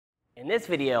In this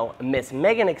video, Miss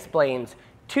Megan explains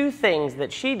 2 things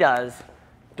that she does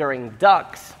during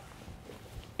ducks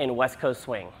in West Coast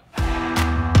Swing.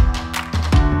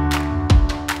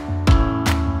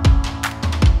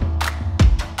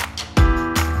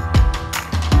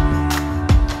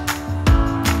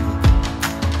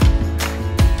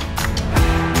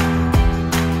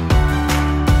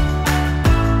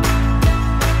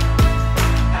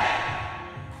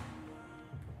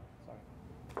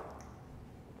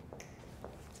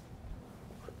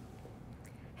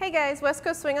 Hey guys, West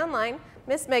Coast Swing Online,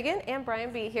 Miss Megan and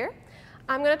Brian B here.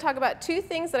 I'm going to talk about 2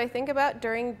 things that I think about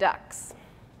during ducks.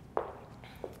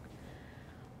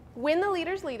 When the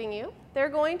leader's leading you, they're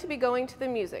going to be going to the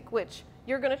music, which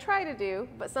you're going to try to do,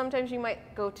 but sometimes you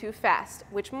might go too fast,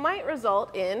 which might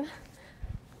result in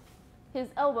his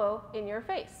elbow in your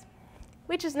face,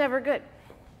 which is never good.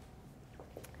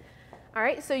 All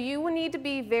right, so you will need to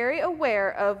be very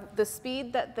aware of the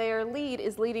speed that their lead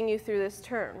is leading you through this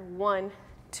turn. 1,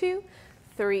 2,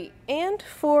 3, and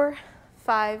 4,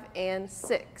 5, and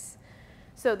 6.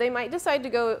 So they might decide to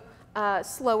go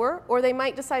slower, or they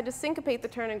might decide to syncopate the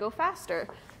turn and go faster,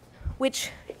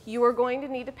 which you are going to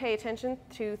need to pay attention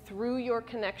to through your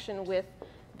connection with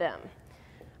them.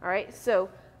 All right, so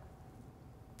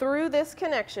through this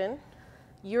connection,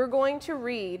 you're going to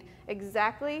read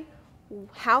exactly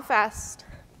how fast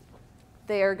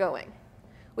they are going,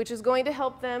 which is going to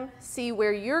help them see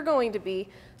where you're going to be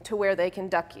to where they can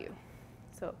duck you.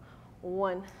 So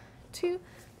 1, 2,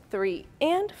 3,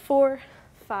 and 4,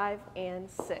 5, and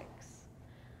 6.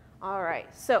 All right,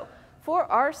 so for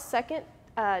our second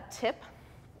tip,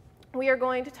 we are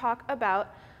going to talk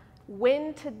about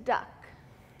when to duck.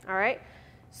 All right,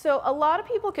 so a lot of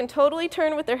people can totally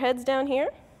turn with their heads down here.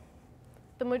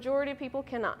 The majority of people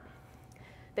cannot.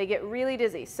 They get really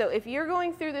dizzy. So if you're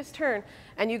going through this turn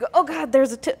and you go, oh God,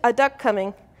 there's a duck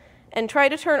coming, and try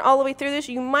to turn all the way through this,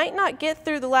 you might not get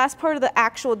through the last part of the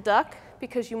actual duck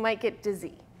because you might get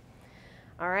dizzy.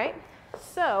 All right?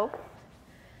 So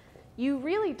you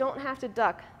really don't have to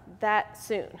duck that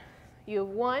soon. You have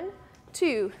 1,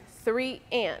 2, 3,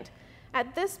 and.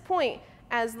 At this point,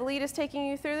 as the lead is taking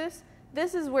you through this,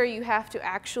 this is where you have to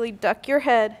actually duck your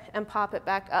head and pop it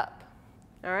back up.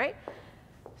 All right?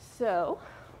 So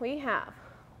we have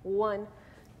 1,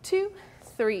 2,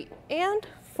 3, and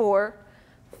 4,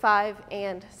 5,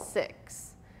 and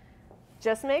 6.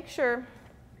 Just make sure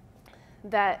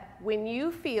that when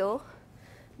you feel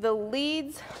the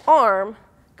lead's arm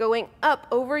going up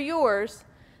over yours,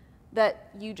 that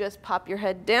you just pop your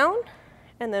head down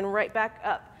and then right back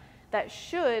up. That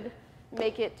should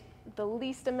make it the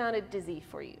least amount of dizzy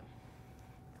for you.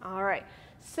 All right,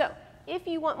 so if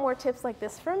you want more tips like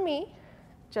this from me,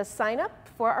 just sign up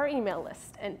for our email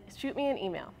list and shoot me an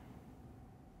email.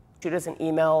 Shoot us an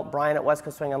email,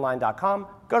 brian@westcoastswingonline.com.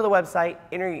 Go to the website,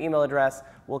 enter your email address.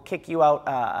 We'll kick you out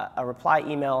a reply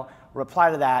email.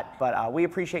 Reply to that. But we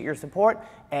appreciate your support,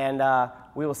 and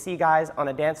we will see you guys on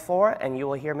a dance floor, and you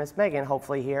will hear Miss Megan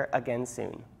hopefully here again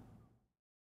soon.